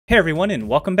Hey everyone, and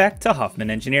welcome back to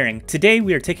Hoffman Engineering. Today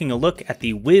we are taking a look at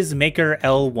the Wizmaker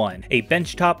L1, a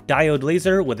benchtop diode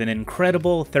laser with an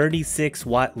incredible 36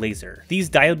 watt laser. These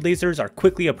diode lasers are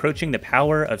quickly approaching the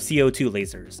power of CO2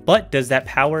 lasers. But does that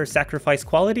power sacrifice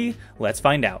quality? Let's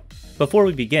find out. Before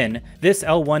we begin, this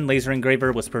L1 laser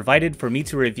engraver was provided for me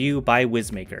to review by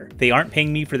Wizmaker. They aren't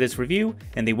paying me for this review,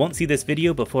 and they won't see this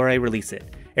video before I release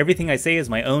it. Everything I say is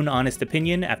my own honest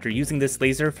opinion after using this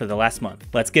laser for the last month.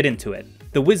 Let's get into it.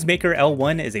 The Wizmaker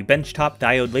L1 is a benchtop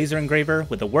diode laser engraver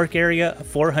with a work area of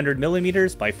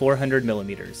 400mm by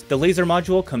 400mm. The laser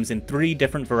module comes in three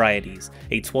different varieties,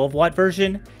 a 12 watt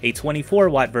version, a 24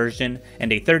 watt version,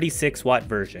 and a 36 watt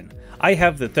version. I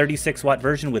have the 36 watt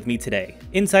version with me today.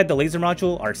 Inside the laser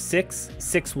module are six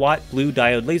 6-watt blue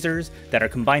diode lasers that are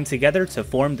combined together to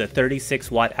form the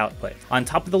 36 watt output. On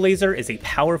top of the laser is a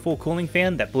powerful cooling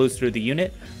fan that blows through the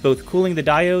unit, both cooling the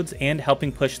diodes and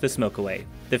helping push the smoke away.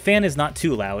 The fan is not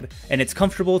too loud, and it's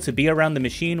comfortable to be around the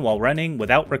machine while running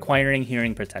without requiring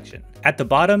hearing protection. At the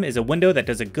bottom is a window that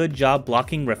does a good job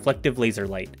blocking reflective laser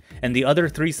light, and the other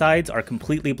three sides are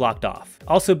completely blocked off.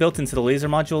 Also built into the laser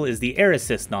module is the air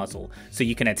assist nozzle, so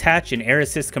you can attach an air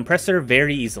assist compressor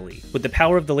very easily. With the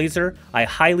power of the laser, I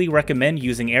highly recommend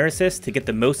using air assist to get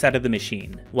the most out of the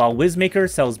machine. While Wizmaker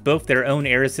sells both their own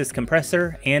air assist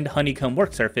compressor and honeycomb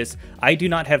work surface, I do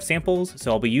not have samples,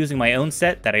 so I'll be using my own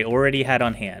set that I already had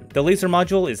on hand. The laser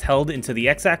module is held into the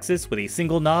x-axis with a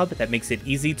single knob that makes it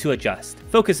easy to adjust.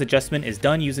 Focus adjustment is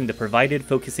done using the provided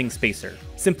focusing spacer.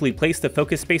 Simply place the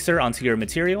focus spacer onto your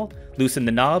material, loosen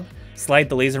the knob, slide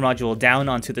the laser module down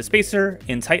onto the spacer,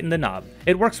 and tighten the knob.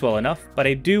 It works well enough, but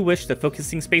I do wish the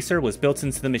focusing spacer was built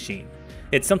into the machine.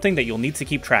 It's something that you'll need to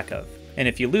keep track of. And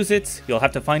if you lose it, you'll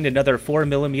have to find another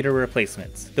 4mm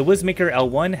replacements. The Wizmaker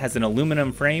L1 has an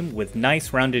aluminum frame with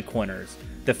nice rounded corners.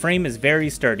 The frame is very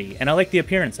sturdy, and I like the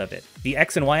appearance of it. The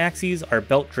X and Y axes are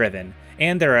belt driven,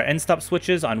 and there are end stop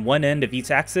switches on one end of each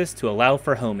axis to allow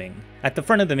for homing. At the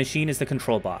front of the machine is the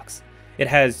control box. It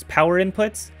has power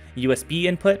inputs, USB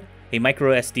input, a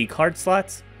micro SD card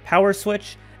slots, power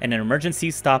switch, and an emergency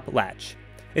stop latch.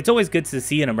 It's always good to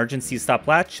see an emergency stop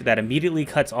latch that immediately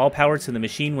cuts all power to the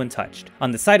machine when touched.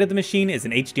 On the side of the machine is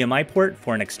an HDMI port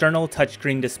for an external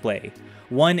touchscreen display.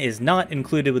 One is not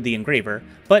included with the engraver,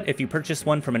 but if you purchase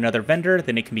one from another vendor,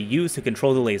 then it can be used to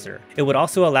control the laser. It would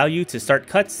also allow you to start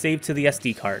cuts saved to the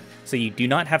SD card, so you do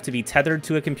not have to be tethered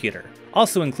to a computer.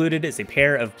 Also included is a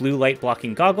pair of blue light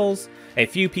blocking goggles, a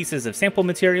few pieces of sample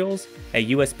materials, a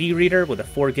USB reader with a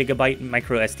 4GB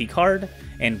micro SD card,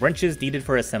 and wrenches needed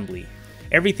for assembly.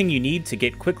 Everything you need to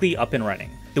get quickly up and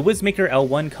running. The Wizmaker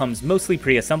L1 comes mostly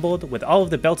pre-assembled, with all of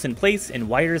the belts in place and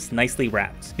wires nicely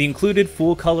wrapped. The included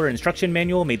full-color instruction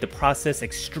manual made the process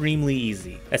extremely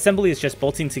easy. Assembly is just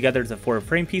bolting together the 4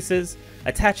 frame pieces,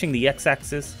 attaching the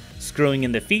x-axis, screwing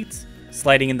in the feet,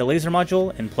 sliding in the laser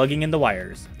module, and plugging in the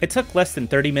wires. It took less than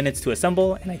 30 minutes to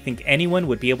assemble, and I think anyone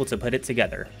would be able to put it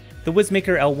together. The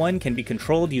Wizmaker L1 can be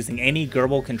controlled using any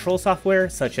Gerbil control software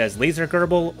such as Laser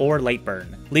Gerbil or Lightburn.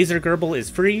 Laser Gerbil is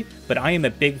free, but I am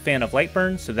a big fan of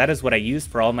Lightburn, so that is what I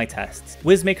used for all my tests.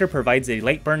 Wizmaker provides a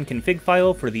Lightburn config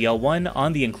file for the L1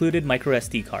 on the included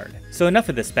microSD card. So enough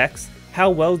of the specs. How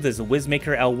well does the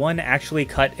Wizmaker L1 actually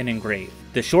cut and engrave?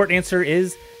 The short answer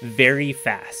is very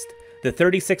fast. The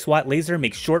 36 watt laser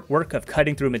makes short work of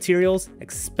cutting through materials,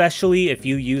 especially if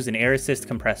you use an air assist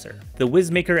compressor. The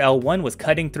Wizmaker L1 was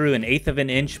cutting through an 1/8 of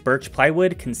an inch birch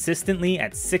plywood consistently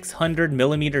at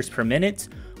 600mm per minute,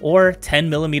 or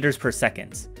 10mm per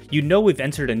second. You know we've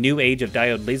entered a new age of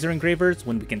diode laser engravers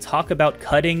when we can talk about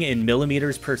cutting in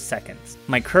millimeters per second.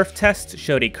 My kerf test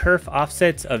showed a kerf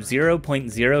offset of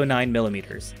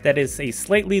 0.09mm. That is a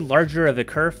slightly larger of a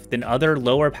kerf than other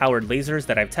lower powered lasers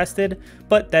that I've tested,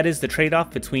 but that is the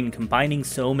trade-off between combining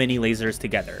so many lasers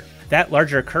together. That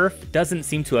larger kerf doesn't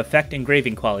seem to affect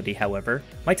engraving quality, however.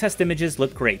 My test images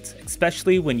look great,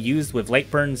 especially when used with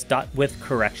Lightburn's dot width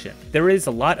correction. There is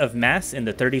a lot of mass in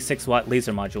the 36 watt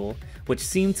laser module, which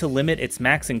seemed to limit its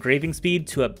max engraving speed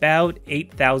to about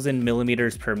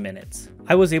 8,000mm per minute.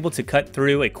 I was able to cut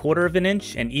through a 1/4 of an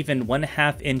inch and even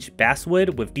 1/2 inch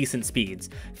basswood with decent speeds,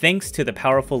 thanks to the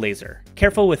powerful laser.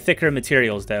 Careful with thicker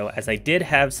materials though, as I did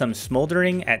have some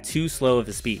smoldering at too slow of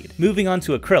a speed. Moving on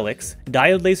to acrylics,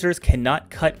 diode lasers cannot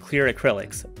cut clear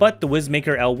acrylics, but the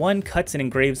Wizmaker L1 cuts and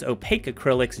engraves opaque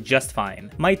acrylics just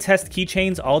fine. My test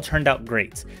keychains all turned out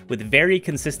great, with very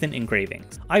consistent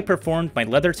engravings. I performed my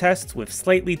leather test with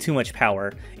slightly too much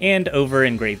power, and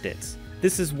over-engraved it.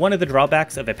 This is one of the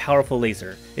drawbacks of a powerful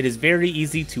laser. It is very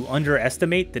easy to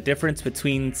underestimate the difference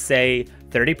between, say,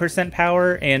 30%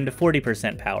 power, and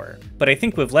 40% power. But I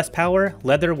think with less power,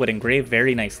 leather would engrave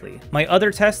very nicely. My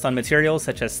other tests on materials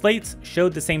such as slates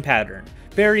showed the same pattern.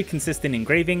 Very consistent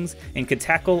engravings, and could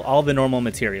tackle all the normal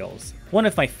materials. One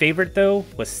of my favorite though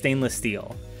was stainless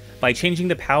steel. By changing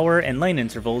the power and line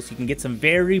intervals, you can get some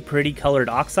very pretty colored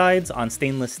oxides on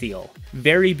stainless steel.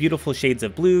 Very beautiful shades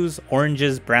of blues,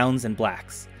 oranges, browns, and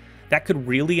blacks. That could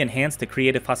really enhance the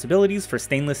creative possibilities for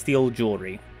stainless steel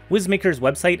jewelry. Wizmaker's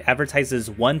website advertises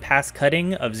one pass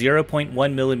cutting of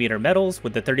 0.1mm metals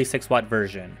with the 36-watt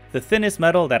version. The thinnest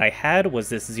metal that I had was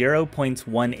this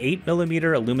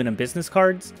 0.18mm aluminum business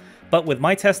cards, but with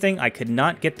my testing I could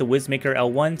not get the Wizmaker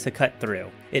L1 to cut through.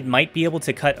 It might be able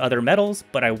to cut other metals,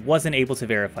 but I wasn't able to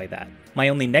verify that. My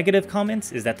only negative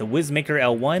comments is that the Wizmaker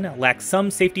L1 lacks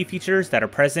some safety features that are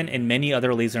present in many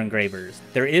other laser engravers.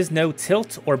 There is no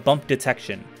tilt or bump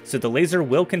detection, so the laser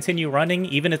will continue running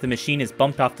even if the machine is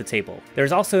bumped off the table.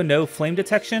 There's also no flame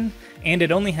detection, and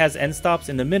it only has end stops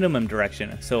in the minimum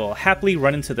direction, so it'll happily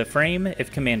run into the frame if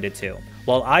commanded to.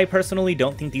 While I personally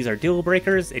don't think these are deal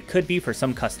breakers, it could be for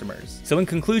some customers. So in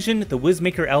conclusion, the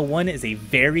Wizmaker L1 is a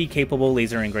very capable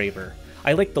laser engraver.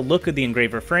 I like the look of the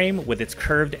engraver frame with its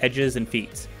curved edges and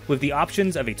feet. With the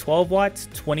options of a 12 watt,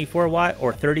 24 watt,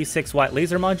 or 36 watt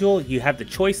laser module, you have the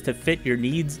choice to fit your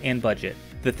needs and budget.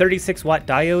 The 36 watt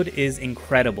diode is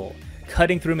incredible,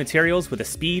 cutting through materials with a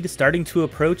speed starting to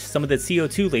approach some of the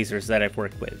CO2 lasers that I've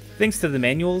worked with. Thanks to the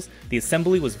manuals, the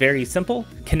assembly was very simple,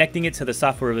 connecting it to the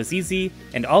software was easy,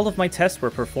 and all of my tests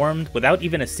were performed without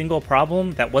even a single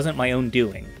problem that wasn't my own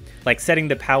doing, like setting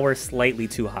the power slightly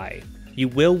too high. You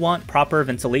will want proper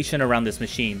ventilation around this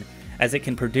machine, as it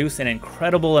can produce an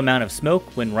incredible amount of smoke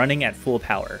when running at full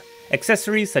power.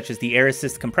 Accessories such as the air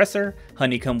assist compressor,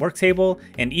 honeycomb worktable,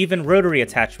 and even rotary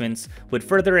attachments would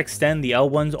further extend the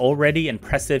L1's already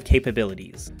impressive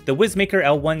capabilities. The Wizmaker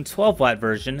L1 12 watt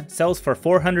version sells for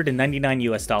 $499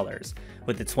 US,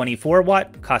 with the 24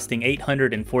 watt costing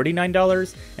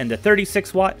 $849 and the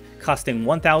 36 watt costing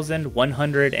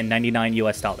 $1,199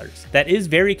 US. That is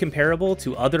very comparable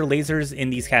to other lasers in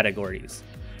these categories.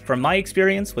 From my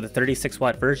experience with a 36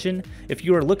 watt version, if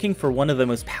you are looking for one of the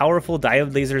most powerful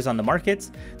diode lasers on the market,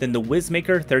 then the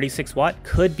Wizmaker 36 watt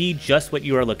could be just what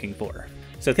you are looking for.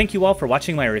 So thank you all for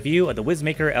watching my review of the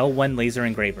Wizmaker L1 laser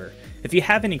engraver. If you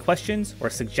have any questions or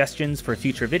suggestions for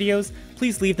future videos,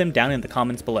 please leave them down in the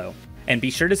comments below. And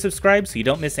be sure to subscribe so you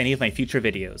don't miss any of my future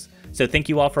videos. So thank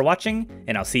you all for watching,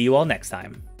 and I'll see you all next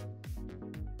time.